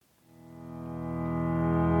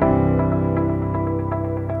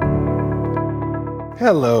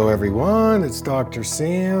Hello everyone, it's Dr.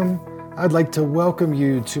 Sam. I'd like to welcome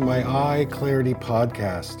you to my Eye Clarity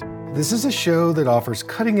podcast. This is a show that offers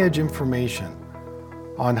cutting-edge information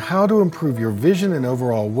on how to improve your vision and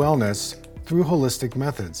overall wellness through holistic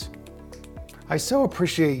methods. I so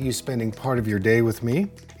appreciate you spending part of your day with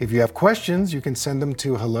me. If you have questions, you can send them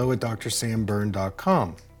to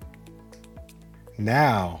hello@drsamberne.com.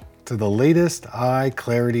 Now, to the latest Eye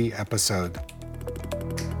Clarity episode.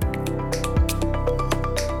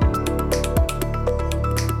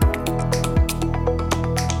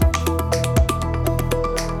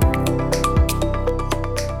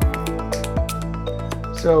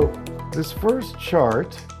 So this first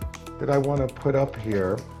chart that I want to put up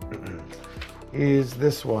here is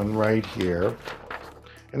this one right here.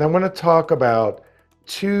 And I want to talk about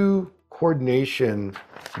two coordination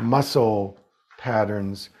muscle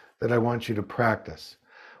patterns that I want you to practice.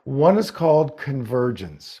 One is called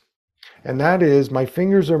convergence. And that is my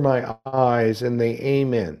fingers are my eyes and they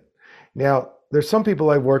aim in. Now, there's some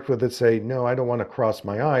people I've worked with that say, no, I don't want to cross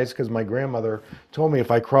my eyes because my grandmother told me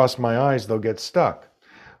if I cross my eyes, they'll get stuck.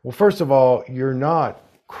 Well, first of all, you're not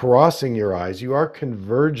crossing your eyes, you are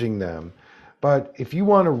converging them. But if you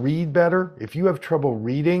want to read better, if you have trouble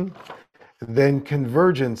reading, then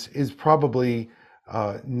convergence is probably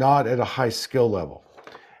not at a high skill level.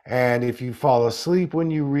 And if you fall asleep when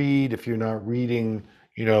you read, if you're not reading,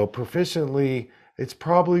 proficiently, it's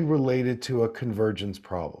probably related to a convergence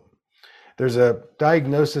problem. There's a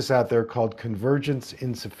diagnosis out there called convergence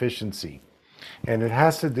insufficiency. And it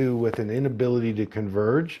has to do with an inability to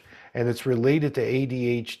converge, and it's related to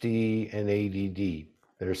ADHD and ADD.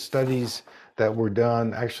 There are studies that were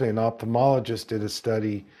done. Actually, an ophthalmologist did a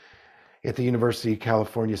study at the University of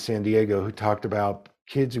California, San Diego, who talked about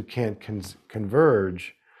kids who can't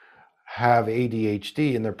converge have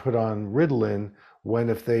ADHD, and they're put on Ritalin when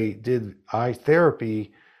if they did eye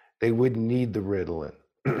therapy, they wouldn't need the Ritalin.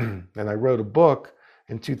 And I wrote a book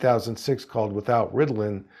in 2006 called Without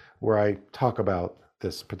Ritalin, where I talk about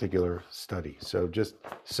this particular study. So just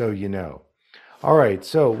so you know. All right,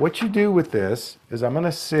 so what you do with this is I'm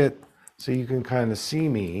gonna sit so you can kind of see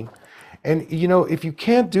me. And if you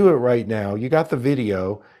can't do it right now, you got the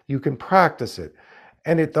video, you can practice it.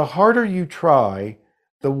 And the harder you try,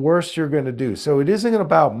 the worse you're gonna do. So it isn't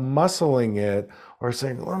about muscling it or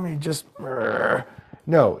saying, let me just,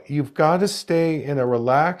 no, you've gotta stay in a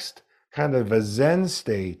relaxed, kind of a Zen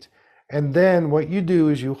state. And then what you do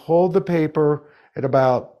is you hold the paper at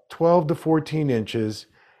about 12 to 14 inches,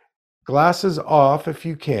 glasses off if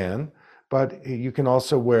you can, but you can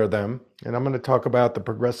also wear them. And I'm going to talk about the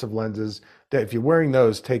progressive lenses that if you're wearing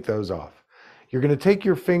those, take those off. You're going to take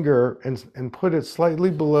your finger and put it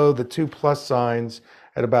slightly below the 2+ signs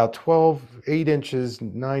at about 8 inches,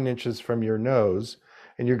 9 inches from your nose.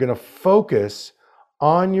 And you're going to focus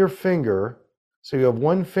on your finger. So you have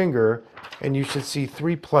one finger and you should see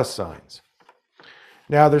 3+ signs.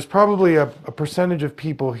 Now there's probably a percentage of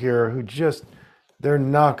people here who they're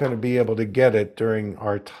not going to be able to get it during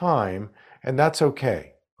our time, and that's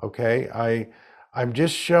okay. Okay, I'm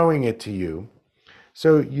just showing it to you.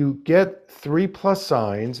 So you get 3+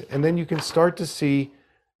 signs, and then you can start to see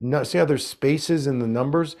how there's spaces in the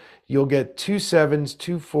numbers. You'll get 2 7s,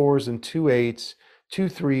 2 4s, and 2 8s, 2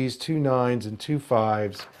 3s, 2 9s, and 2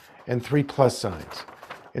 5s. And 3+ signs.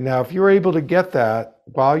 And now if you're able to get that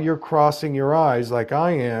while you're crossing your eyes like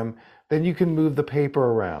I am, then you can move the paper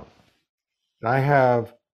around. And I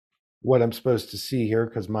have what I'm supposed to see here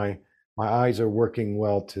because my eyes are working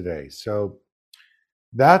well today. So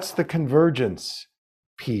that's the convergence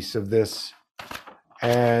piece of this.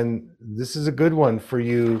 And this is a good one for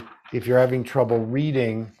you if you're having trouble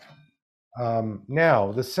reading.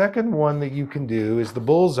 Now, the second one that you can do is the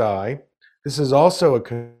bullseye. This is also a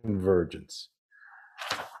convergence.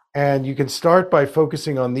 And you can start by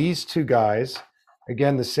focusing on these two guys.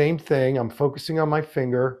 Again, the same thing. I'm focusing on my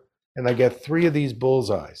finger, and I get 3 of these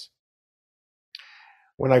bullseyes.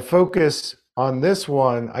 When I focus on this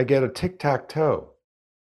one, I get a tic-tac-toe.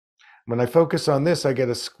 When I focus on this, I get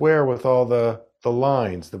a square with all the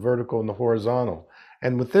lines, the vertical and the horizontal.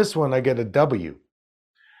 And with this one, I get a W.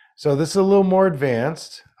 So this is a little more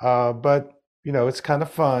advanced, but it's kind of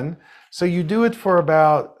fun. So you do it for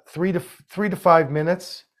about 3 to 5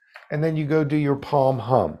 minutes, and then you go do your palm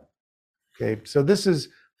hum. Okay, so this is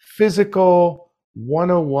Physical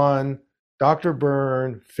 101, Dr.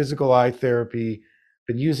 Berne, physical eye therapy.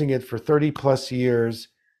 Been using it for 30+ years.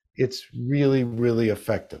 It's really, really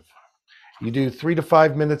effective. You do 3 to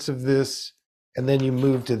 5 minutes of this, and then you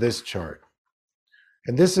move to this chart.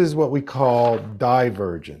 And this is what we call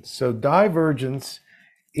divergence. So divergence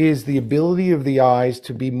is the ability of the eyes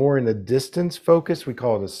to be more in a distance focus. We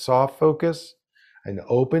call it a soft focus, an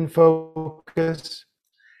open focus.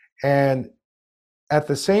 And at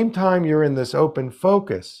the same time you're in this open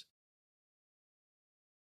focus.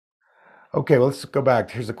 Okay, well, let's go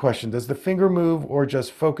back. Here's a question. Does the finger move or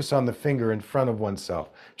just focus on the finger in front of oneself?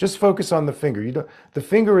 Just focus on the finger. You don't, the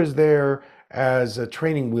finger is there as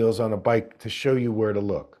training wheels on a bike to show you where to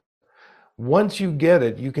look. Once you get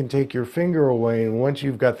it, you can take your finger away, and once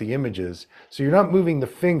you've got the images, so you're not moving the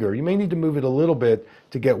finger. You may need to move it a little bit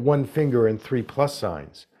to get one finger and three plus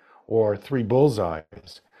signs or three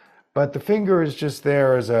bullseyes. But the finger is just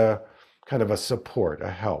there as a kind of a support, a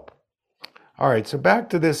help. All right, so back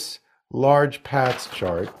to this large PATS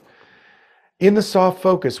chart. In the soft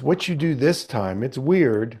focus, what you do this time, it's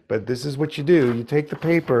weird, but this is what you do. You take the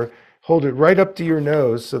paper, hold it right up to your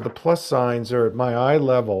nose so the plus signs are at my eye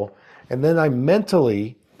level, and then I'm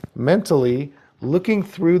mentally looking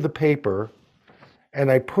through the paper,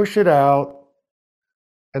 and I push it out,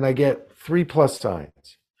 and I get three plus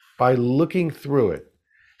signs by looking through it.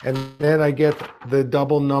 And then I get the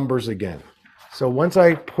double numbers again. So once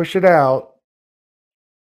I push it out,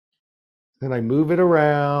 then I move it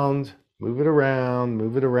around, move it around,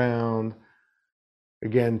 move it around.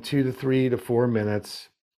 Again, 2 to 3 to 4 minutes.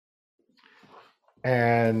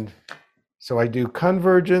 And so I do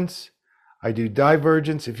convergence, I do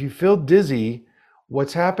divergence. If you feel dizzy,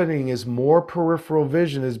 what's happening is more peripheral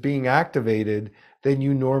vision is being activated than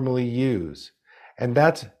you normally use. And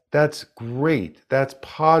that's great. That's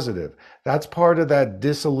positive. That's part of that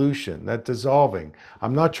dissolution, that dissolving.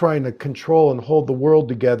 I'm not trying to control and hold the world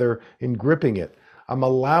together in gripping it. I'm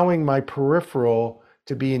allowing my peripheral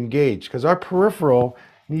to be engaged, because our peripheral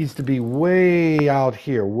needs to be way out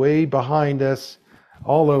here, way behind us,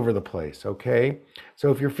 all over the place, okay? So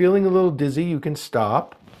if you're feeling a little dizzy, you can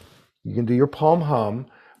stop. You can do your palm hum,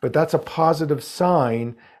 but that's a positive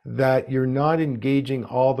sign that you're not engaging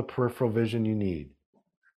all the peripheral vision you need.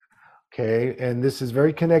 Okay, and this is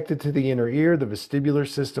very connected to the inner ear, the vestibular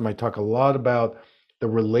system. I talk a lot about the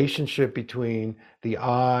relationship between the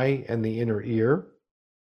eye and the inner ear.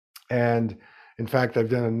 And in fact, I've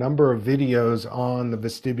done a number of videos on the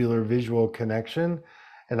vestibular visual connection.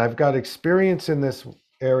 And I've got experience in this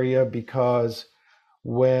area because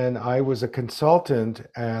when I was a consultant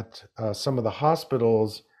at some of the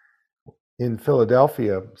hospitals in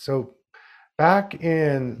Philadelphia, so back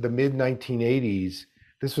in the mid 1980s,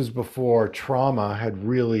 this was before trauma had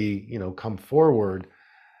really, come forward.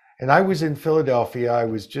 And I was in Philadelphia. I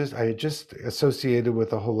had just associated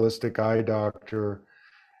with a holistic eye doctor,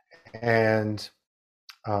 and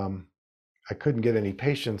I couldn't get any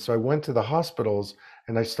patients. So I went to the hospitals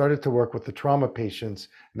and I started to work with the trauma patients,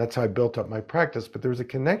 and that's how I built up my practice. But there was a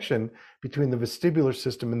connection between the vestibular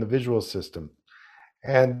system and the visual system.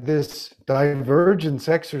 And this divergence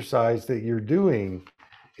exercise that you're doing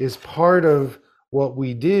is part of what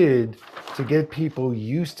we did to get people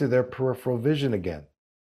used to their peripheral vision again.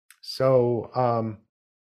 So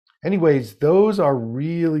anyways, those are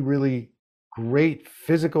really, really great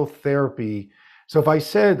physical therapy. So if I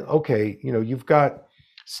said, okay, you've got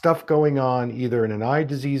stuff going on either in an eye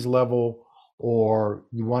disease level, or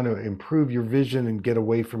you want to improve your vision and get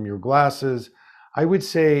away from your glasses, I would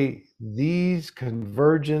say these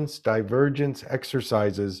convergence, divergence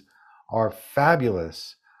exercises are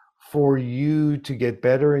fabulous for you to get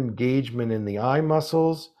better engagement in the eye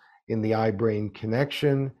muscles, in the eye-brain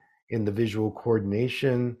connection, in the visual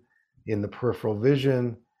coordination, in the peripheral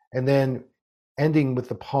vision, and then ending with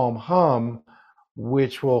the palm hum,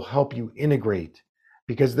 which will help you integrate,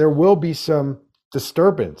 because there will be some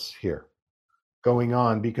disturbance here going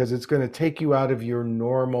on, because it's going to take you out of your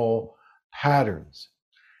normal patterns.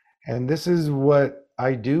 And this is what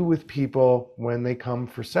I do with people when they come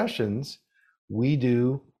for sessions. We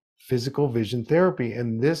do physical vision therapy,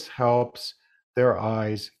 and this helps their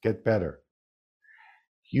eyes get better.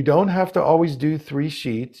 You don't have to always do 3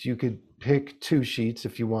 sheets. You could pick 2 sheets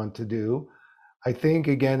if you want to do. I think,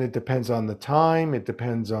 again, it depends on the time. It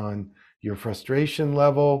depends on your frustration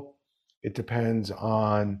level. It depends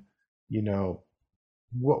on,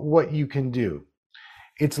 what you can do.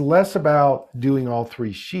 It's less about doing all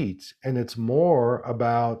 3 sheets, and it's more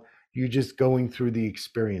about you just going through the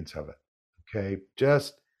experience of it. Okay,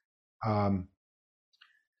 just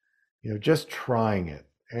just trying it.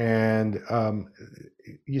 And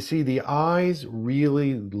you see, the eyes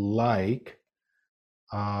really like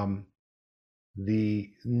the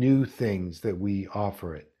new things that we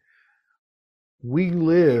offer it. We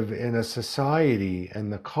live in a society,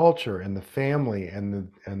 and the culture and the family and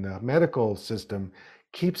the medical system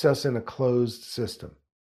keeps us in a closed system.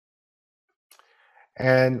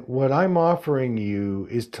 And what I'm offering you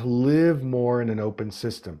is to live more in an open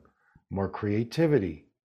system, more creativity,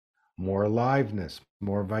 more aliveness,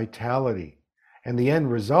 more vitality. And the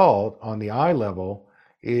end result on the eye level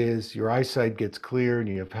is your eyesight gets clear and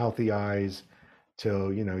you have healthy eyes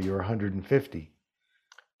till you're 150.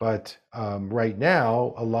 But right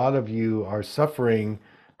now, a lot of you are suffering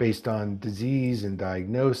based on disease and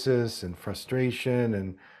diagnosis and frustration.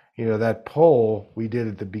 And that poll we did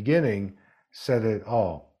at the beginning said it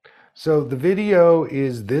all. So the video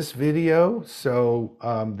is this video. So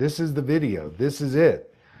this is the video. This is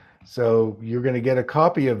it. So you're going to get a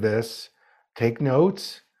copy of this. Take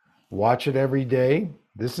notes. Watch it every day.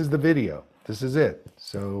 This is the video. This is it.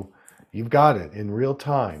 So you've got it in real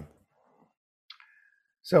time.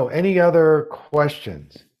 So any other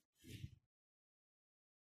questions?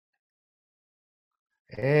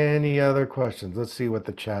 Any other questions? Let's see what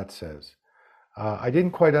the chat says. I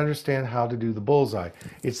didn't quite understand how to do the bullseye.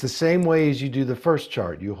 It's the same way as you do the first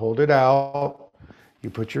chart. You hold it out, you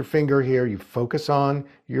put your finger here, you focus on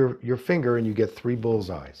your finger, and you get 3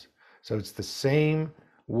 bullseyes. So it's the same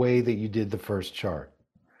way that you did the first chart.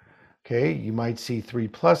 Okay, you might see 3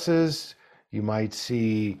 pluses, you might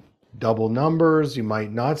see double numbers, you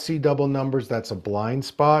might not see double numbers. That's a blind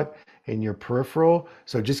spot in your peripheral.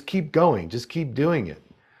 So just keep going, just keep doing it.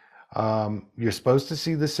 You're supposed to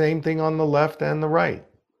see the same thing on the left and the right.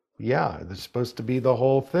 Yeah, there's supposed to be the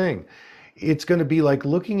whole thing. It's going to be like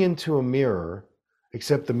looking into a mirror,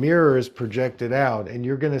 except the mirror is projected out and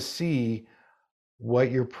you're going to see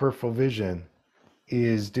what your peripheral vision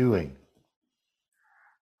is doing.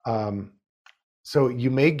 So you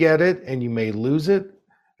may get it and you may lose it.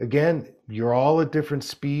 Again, you're all at different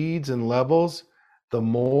speeds and levels. The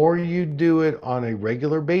more you do it on a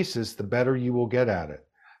regular basis, the better you will get at it.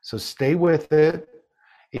 So stay with it.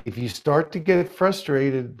 If you start to get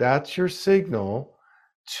frustrated, that's your signal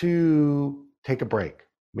to take a break.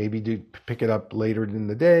 Maybe pick it up later in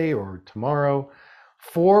the day or tomorrow.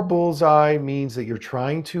 4 bullseye means that you're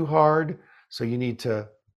trying too hard, so you need to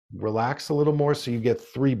relax a little more so you get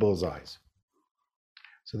 3 bullseyes.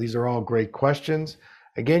 So these are all great questions.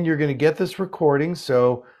 Again, you're going to get this recording,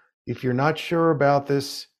 so if you're not sure about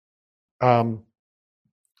this,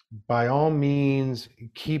 by all means,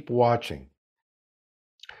 keep watching.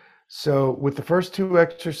 So with the first 2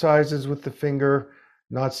 exercises with the finger,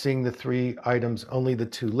 not seeing the 3 items, only the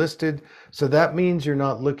 2 listed. So that means you're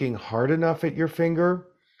not looking hard enough at your finger.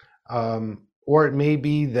 Or it may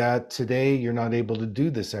be that today you're not able to do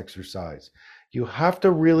this exercise. You have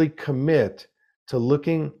to really commit to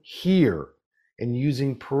looking here and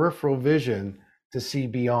using peripheral vision to see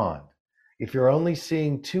beyond. If you're only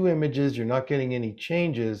seeing 2 images, you're not getting any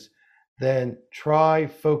changes, then try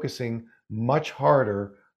focusing much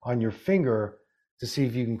harder on your finger to see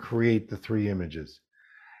if you can create the 3 images.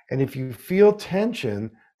 And if you feel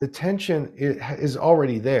tension, the tension is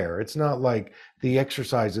already there. It's not like the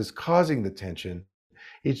exercise is causing the tension.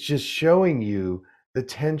 It's just showing you the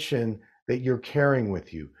tension that you're carrying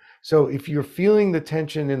with you. So if you're feeling the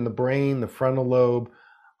tension in the brain, the frontal lobe,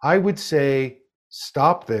 I would say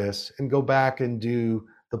stop this and go back and do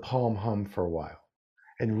the palm hum for a while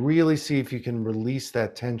and really see if you can release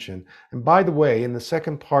that tension. And by the way, in the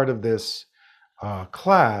second part of this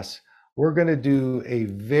class, we're going to do a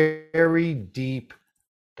very deep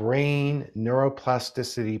brain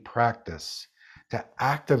neuroplasticity practice to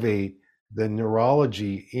activate the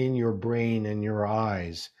neurology in your brain and your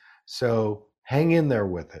eyes. So hang in there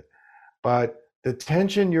with it. But the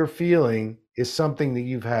tension you're feeling is something that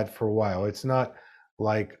you've had for a while. It's not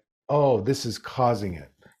like, oh, this is causing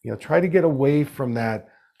it. Try to get away from that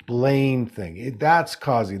blame thing. That's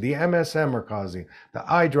causing, the MSM are causing, the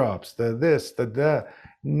eye drops, the this, the that.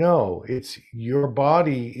 No, it's your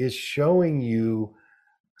body is showing you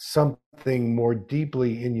something more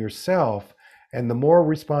deeply in yourself. And the more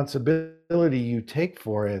responsibility you take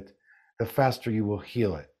for it, the faster you will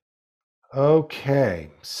heal it. Okay,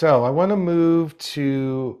 so I want to move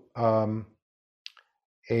to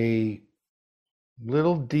a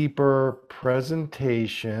little deeper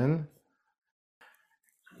presentation.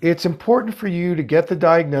 It's important for you to get the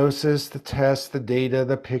diagnosis, the tests, the data,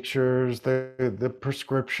 the pictures, the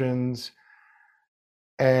prescriptions.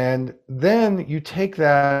 And then you take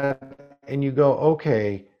that and you go,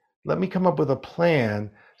 okay, let me come up with a plan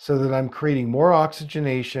so that I'm creating more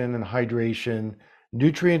oxygenation and hydration,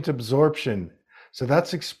 nutrient absorption. So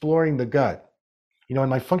that's exploring the gut. In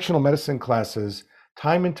my functional medicine classes,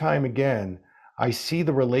 time and time again, I see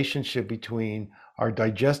the relationship between our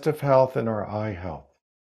digestive health and our eye health.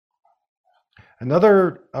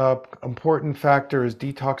 Another important factor is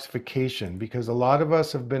detoxification, because a lot of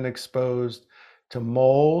us have been exposed to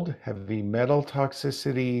mold, heavy metal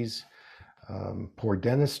toxicities, poor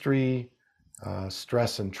dentistry,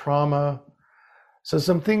 stress and trauma. So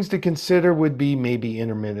some things to consider would be maybe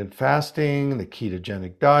intermittent fasting, the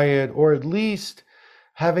ketogenic diet, or at least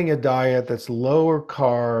having a diet that's lower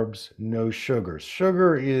carbs, no sugars.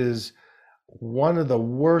 Sugar is one of the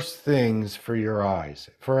worst things for your eyes,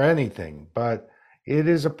 for anything, but it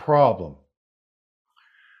is a problem.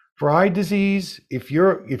 For eye disease, if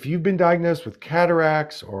you've been diagnosed with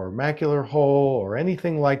cataracts or macular hole or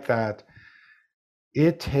anything like that,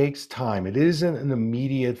 it takes time. It isn't an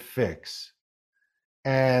immediate fix.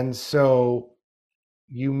 And so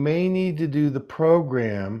you may need to do the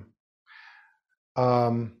program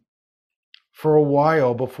for a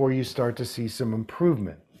while before you start to see some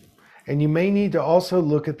improvement. And you may need to also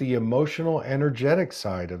look at the emotional, energetic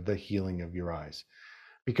side of the healing of your eyes.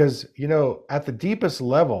 Because, at the deepest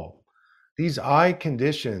level, these eye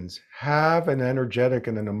conditions have an energetic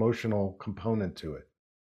and an emotional component to it.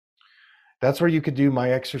 That's where you could do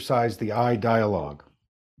my exercise, the eye dialogue.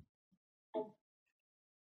 Let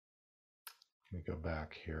me go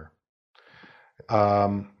back here.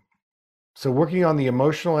 So working on the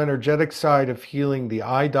emotional, energetic side of healing, the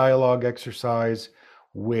eye dialogue exercise,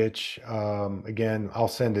 which, again, I'll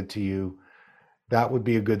send it to you. That would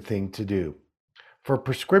be a good thing to do. For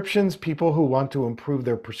prescriptions, people who want to improve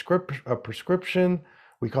their prescription,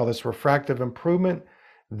 we call this refractive improvement.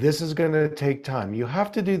 This is going to take time. You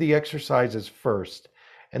have to do the exercises first,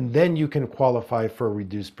 and then you can qualify for a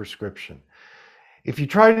reduced prescription. If you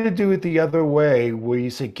try to do it the other way, where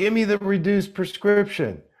you say, give me the reduced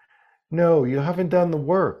prescription, no, you haven't done the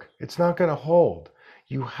work. It's not going to hold.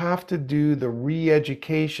 You have to do the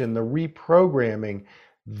re-education, the reprogramming,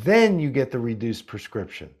 then you get the reduced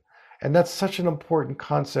prescription. And that's such an important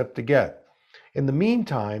concept to get. In the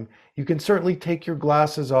meantime, you can certainly take your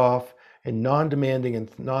glasses off in non-demanding and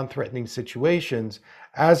non-threatening situations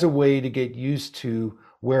as a way to get used to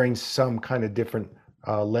wearing some kind of different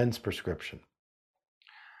lens prescription.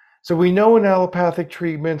 So we know in allopathic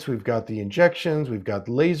treatments, we've got the injections, we've got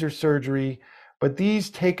laser surgery, but these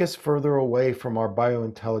take us further away from our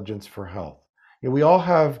biointelligence for health. We all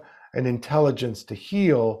have an intelligence to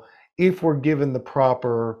heal if we're given the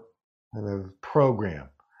proper kind of program,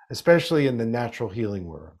 especially in the natural healing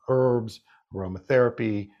world: herbs,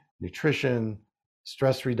 aromatherapy, nutrition,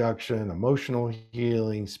 stress reduction, emotional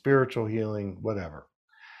healing, spiritual healing, whatever.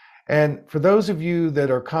 And for those of you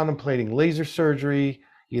that are contemplating laser surgery,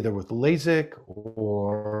 either with LASIK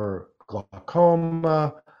or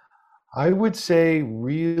glaucoma, I would say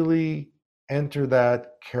really enter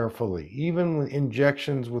that carefully. Even with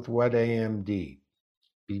injections with wet AMD,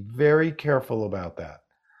 be very careful about that.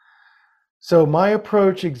 So my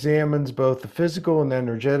approach examines both the physical and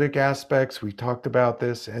energetic aspects. We talked about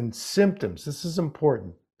this, and symptoms. This is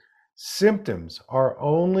important. Symptoms are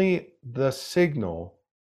only the signal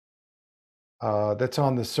that's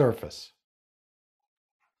on the surface.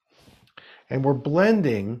 And we're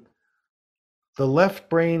blending the left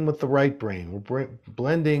brain with the right brain. We're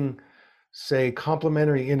blending, say,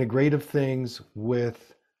 complementary integrative things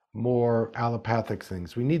with more allopathic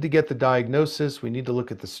things. We need to get the diagnosis, we need to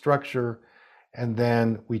look at the structure, and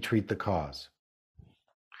then we treat the cause.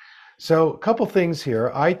 So a couple things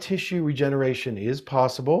here. Eye tissue regeneration is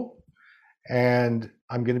possible, and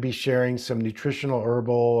I'm going to be sharing some nutritional,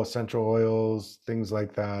 herbal, essential oils, things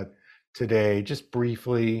like that today, just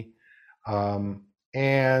briefly.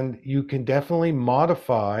 And you can definitely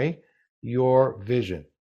modify your vision.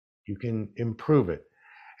 You can improve it.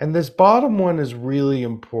 And this bottom one is really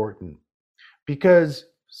important because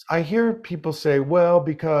I hear people say, well,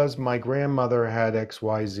 because my grandmother had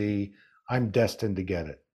XYZ, I'm destined to get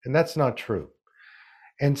it. And that's not true.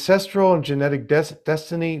 Ancestral and genetic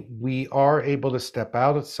destiny, we are able to step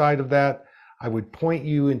outside of that. I would point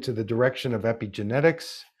you into the direction of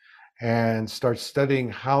epigenetics and start studying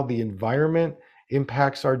how the environment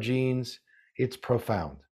impacts our genes. It's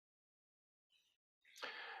profound.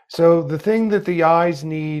 So the thing that the eyes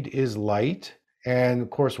need is light. And of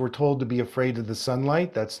course, we're told to be afraid of the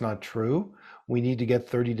sunlight. That's not true. We need to get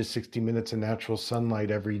 30 to 60 minutes of natural sunlight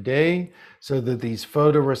every day so that these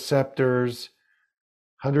photoreceptors,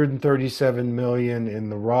 137 million in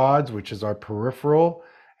the rods, which is our peripheral,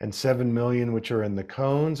 and 7 million, which are in the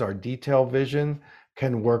cones, our detail vision,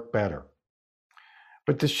 can work better.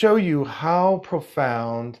 But to show you how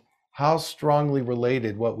profound, how strongly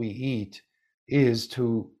related what we eat is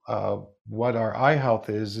to what our eye health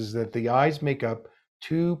is that the eyes make up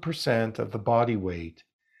 2% of the body weight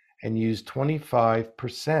and use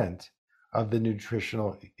 25% of the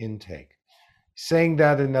nutritional intake. Saying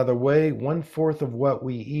that another way, 1/4 of what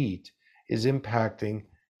we eat is impacting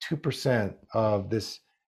 2% of this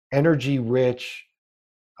energy-rich,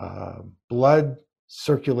 blood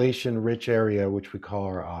circulation-rich area, which we call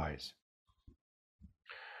our eyes.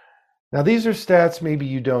 Now, these are stats maybe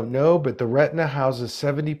you don't know, but the retina houses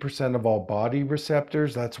 70% of all body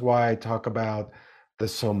receptors. That's why I talk about the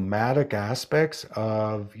somatic aspects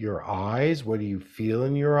of your eyes. What do you feel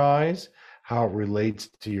in your eyes? How it relates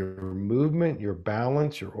to your movement, your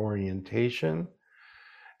balance, your orientation.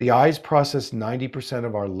 The eyes process 90%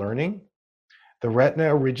 of our learning. The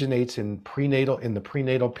retina originates in the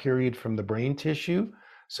prenatal period from the brain tissue.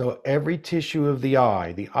 So every tissue of the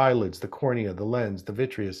eye, the eyelids, the cornea, the lens, the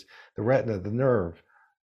vitreous, the retina, the nerve,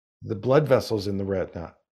 the blood vessels in the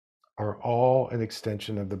retina are all an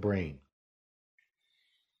extension of the brain.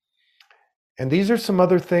 And these are some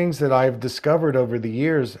other things that I've discovered over the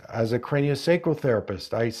years as a craniosacral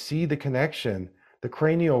therapist. I see the connection, the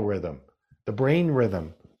cranial rhythm, the brain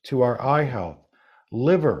rhythm to our eye health.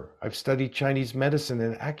 Liver, I've studied Chinese medicine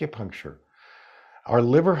and acupuncture. Our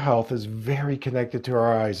liver health is very connected to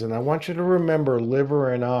our eyes. And I want you to remember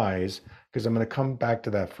liver and eyes, because I'm going to come back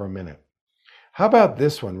to that for a minute. How about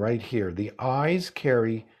this one right here? The eyes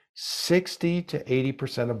carry 60 to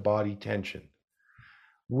 80% of body tension.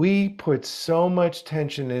 We put so much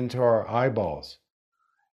tension into our eyeballs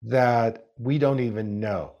that we don't even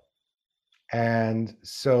know. And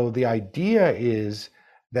so the idea is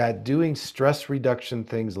that doing stress reduction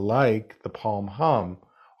things like the Palm Hum,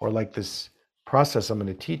 or like this process I'm going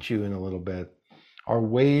to teach you in a little bit, are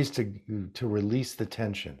ways to release the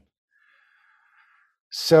tension.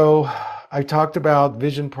 So I talked about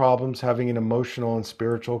vision problems having an emotional and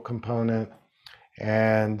spiritual component.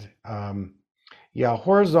 And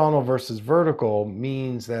horizontal versus vertical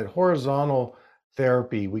means that horizontal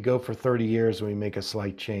therapy, we go for 30 years and we make a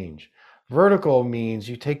slight change. Vertical means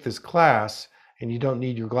you take this class and you don't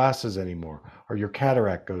need your glasses anymore, or your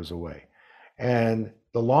cataract goes away. And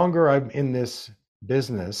the longer I'm in this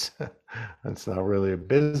business, it's not really a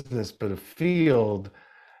business, but a field,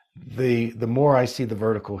 the more I see the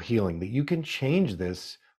vertical healing, that you can change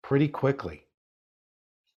this pretty quickly.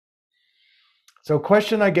 So a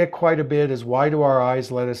question I get quite a bit is, why do our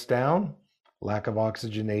eyes let us down? Lack of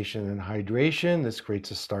oxygenation and hydration. This creates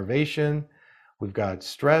a starvation. We've got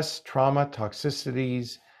stress, trauma,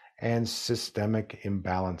 toxicities, and systemic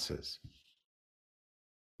imbalances.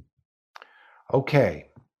 Okay.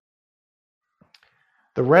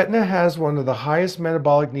 The retina has one of the highest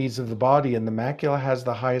metabolic needs of the body, and the macula has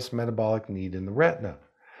the highest metabolic need in the retina.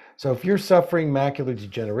 So if you're suffering macular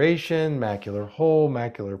degeneration, macular hole,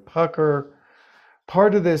 macular pucker,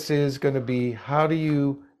 part of this is going to be, how do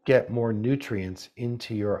you get more nutrients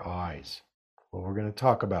into your eyes? Well, we're going to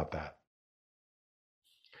talk about that.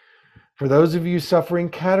 For those of you suffering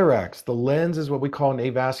cataracts, the lens is what we call an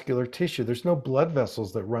avascular tissue. There's no blood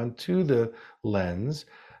vessels that run to the lens,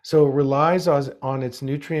 so it relies on its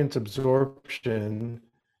nutrient absorption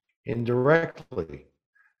indirectly.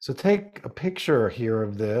 So take a picture here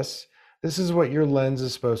of this. This is what your lens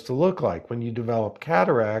is supposed to look like. When you develop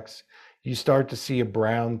cataracts, you start to see a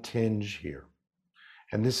brown tinge here.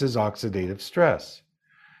 And this is oxidative stress.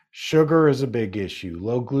 Sugar is a big issue.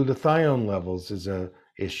 Low glutathione levels is an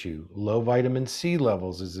issue. Low vitamin C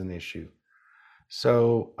levels is an issue.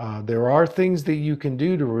 So there are things that you can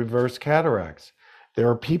do to reverse cataracts. There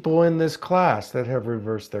are people in this class that have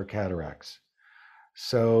reversed their cataracts.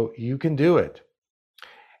 So you can do it.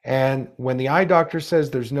 And when the eye doctor says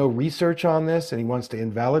there's no research on this and he wants to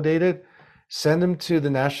invalidate it, send them to the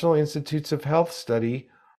National Institutes of Health study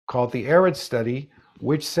called the ARED study,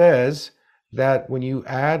 which says that when you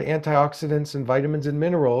add antioxidants and vitamins and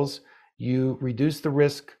minerals, you reduce the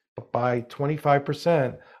risk by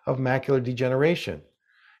 25% of macular degeneration.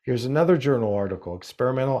 Here's another journal article,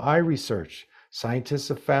 Experimental Eye Research. Scientists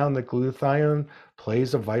have found that glutathione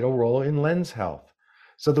plays a vital role in lens health.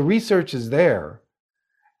 So the research is there.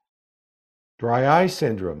 Dry eye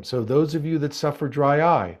syndrome. So those of you that suffer dry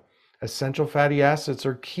eye, essential fatty acids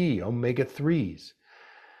are key, omega-3s.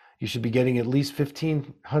 You should be getting at least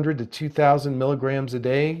 1,500 to 2,000 milligrams a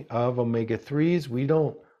day of omega-3s. We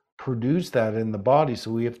don't produce that in the body,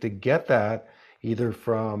 so we have to get that either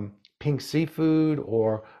from pink seafood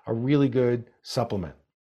or a really good supplement.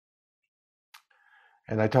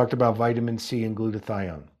 And I talked about vitamin C and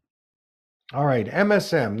glutathione. All right,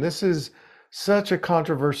 MSM. This is such a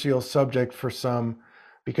controversial subject for some,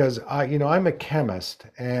 because I'm a chemist,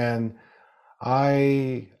 and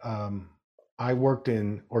I worked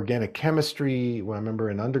in organic chemistry. When I remember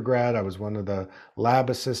in undergrad, I was one of the lab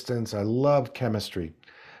assistants. I loved chemistry.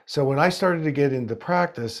 So when I started to get into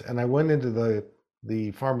practice and I went into the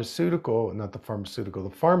the pharmaceutical, not the pharmaceutical,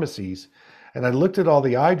 the pharmacies, and I looked at all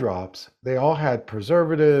the eye drops. They all had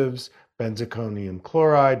preservatives, benzalkonium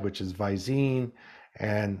chloride, which is Visine,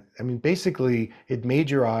 and I mean, basically, it made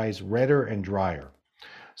your eyes redder and drier.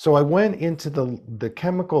 So I went into the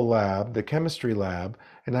chemical lab, the chemistry lab,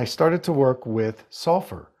 and I started to work with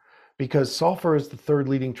sulfur because sulfur is the third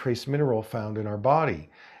leading trace mineral found in our body.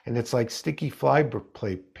 And it's like sticky fly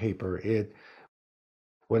paper.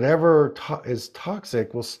 Whatever is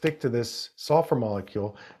toxic will stick to this sulfur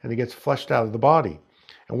molecule and it gets flushed out of the body.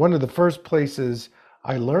 And one of the first places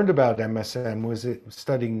I learned about MSM was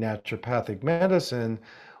studying naturopathic medicine,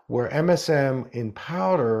 where MSM in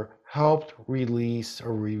powder helped release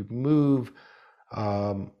or remove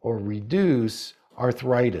or reduce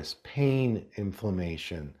arthritis, pain,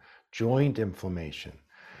 inflammation, joint inflammation.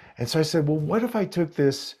 And so I said, well, what if I took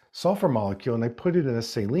this sulfur molecule and I put it in a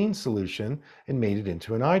saline solution and made it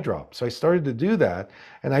into an eye drop? So I started to do that.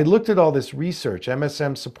 And I looked at all this research.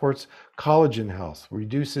 MSM supports collagen health,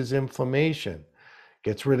 reduces inflammation,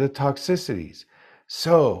 gets rid of toxicities.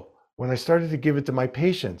 So when I started to give it to my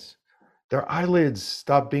patients, their eyelids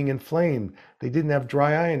stopped being inflamed. They didn't have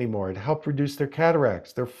dry eye anymore. It helped reduce their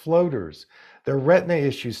cataracts, their floaters, their retina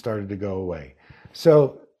issues started to go away.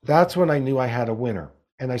 So that's when I knew I had a winner.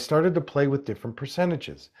 And I started to play with different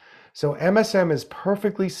percentages. So MSM is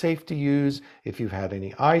perfectly safe to use if you've had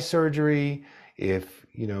any eye surgery, if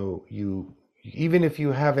even if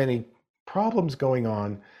you have any problems going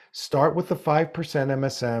on, start with the 5%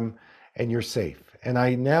 MSM and you're safe. And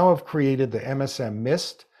I now have created the MSM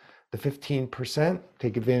Mist, the 15%.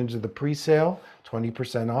 Take advantage of the pre-sale,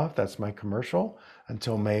 20% off. That's my commercial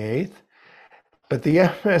until May 8th. But the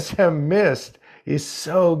MSM Mist is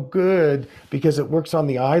so good because it works on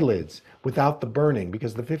the eyelids without the burning,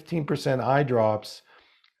 because the 15% eye drops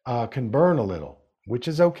can burn a little, which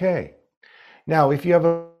is okay. Now, if you have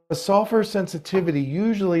a sulfur sensitivity,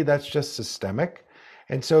 usually that's just systemic.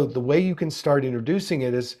 And so the way you can start introducing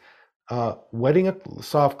it is wetting a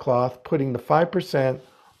soft cloth, putting the 5%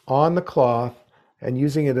 on the cloth and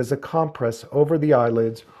using it as a compress over the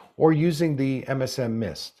eyelids, or using the MSM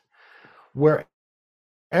Mist. Where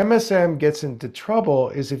MSM gets into trouble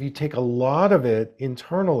is if you take a lot of it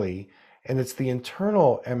internally, and it's the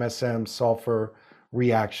internal MSM sulfur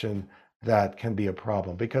reaction that can be a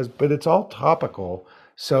problem, but it's all topical,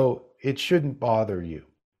 so it shouldn't bother you.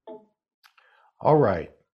 All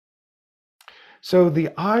right. So the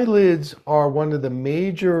eyelids are one of the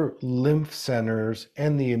major lymph centers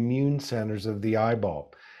and the immune centers of the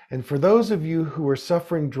eyeball. And for those of you who are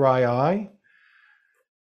suffering dry eye,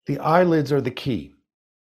 the eyelids are the key.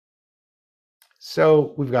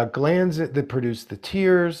 So we've got glands that produce the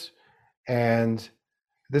tears, and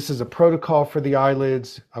this is a protocol for the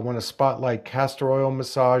eyelids. I want to spotlight castor oil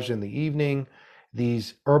massage in the evening.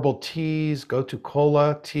 These herbal teas, Gotu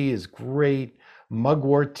Kola tea is great,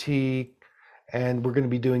 mugwort tea, and we're going to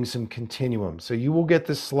be doing some continuum. So you will get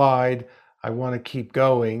this slide. I want to keep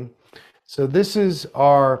going. So this is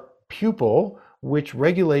our pupil, which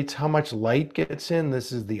regulates how much light gets in.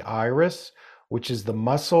 This is the iris, which is the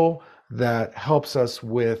muscle that helps us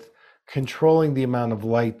with controlling the amount of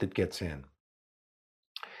light that gets in.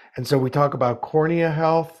 And so we talk about cornea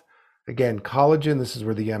health. Again, collagen, this is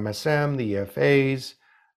where the MSM, the EFAs,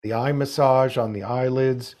 the eye massage on the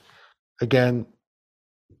eyelids. Again,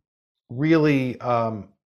 really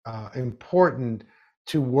important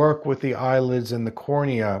to work with the eyelids and the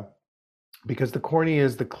cornea, because the cornea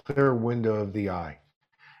is the clear window of the eye.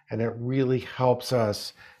 And it really helps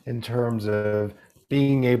us in terms of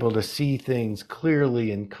being able to see things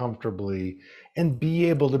clearly and comfortably and be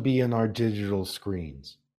able to be in our digital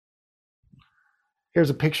screens. Here's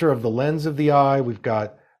a picture of the lens of the eye. We've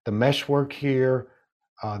got the meshwork here.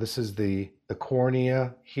 This is the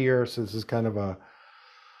cornea here. So this is kind of a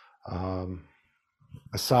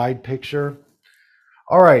side picture.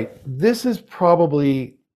 All right, this is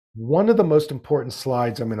probably one of the most important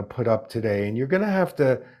slides I'm going to put up today, and you're going to have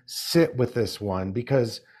to sit with this one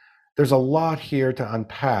because there's a lot here to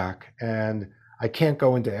unpack, and I can't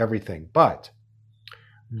go into everything. But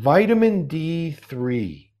vitamin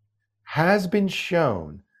D3 has been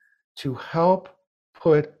shown to help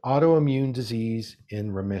put autoimmune disease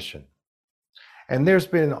in remission. And there's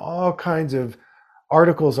been all kinds of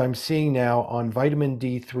articles I'm seeing now on vitamin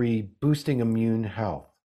D3 boosting immune health.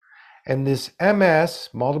 And this MS,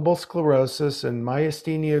 multiple sclerosis, and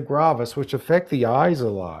myasthenia gravis, which affect the eyes a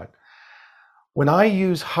lot, when I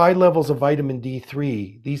use high levels of vitamin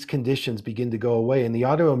D3, these conditions begin to go away and the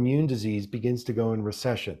autoimmune disease begins to go in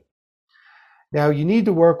recession. Now, you need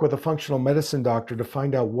to work with a functional medicine doctor to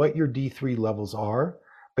find out what your D3 levels are,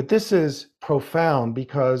 But this is profound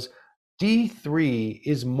because D3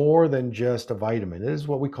 is more than just a vitamin. It is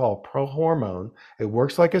what we call prohormone. It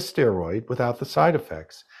works like a steroid without the side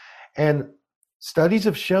effects. And studies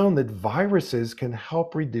have shown that viruses can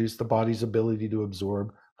help reduce the body's ability to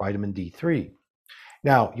absorb vitamin D3.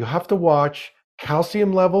 Now, you have to watch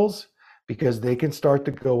calcium levels because they can start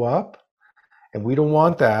to go up, and we don't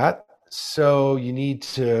want that. So you need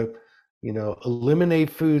to, eliminate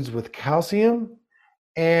foods with calcium.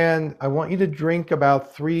 And I want you to drink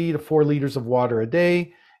about 3 to 4 liters of water a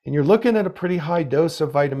day. And you're looking at a pretty high dose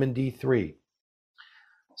of vitamin D3.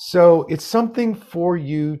 So it's something for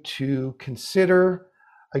you to consider.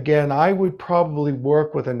 Again, I would probably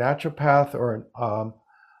work with a naturopath or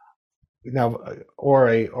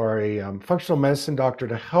a functional medicine doctor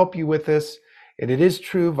to help you with this. And it is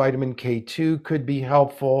true, vitamin K2 could be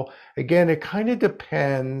helpful. Again, it kind of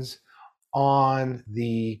depends on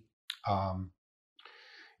the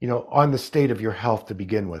on the state of your health to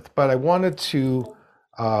begin with. But I wanted to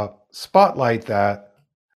spotlight that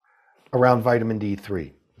around vitamin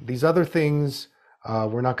D3. These other things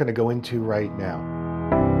we're not going to go into right now.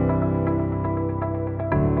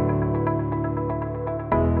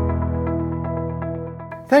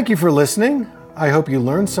 Thank you for listening. I hope you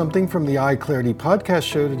learned something from the Eye Clarity podcast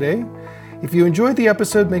show today. If you enjoyed the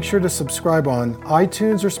episode, make sure to subscribe on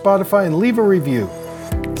iTunes or Spotify and leave a review.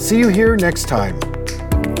 See you here next time.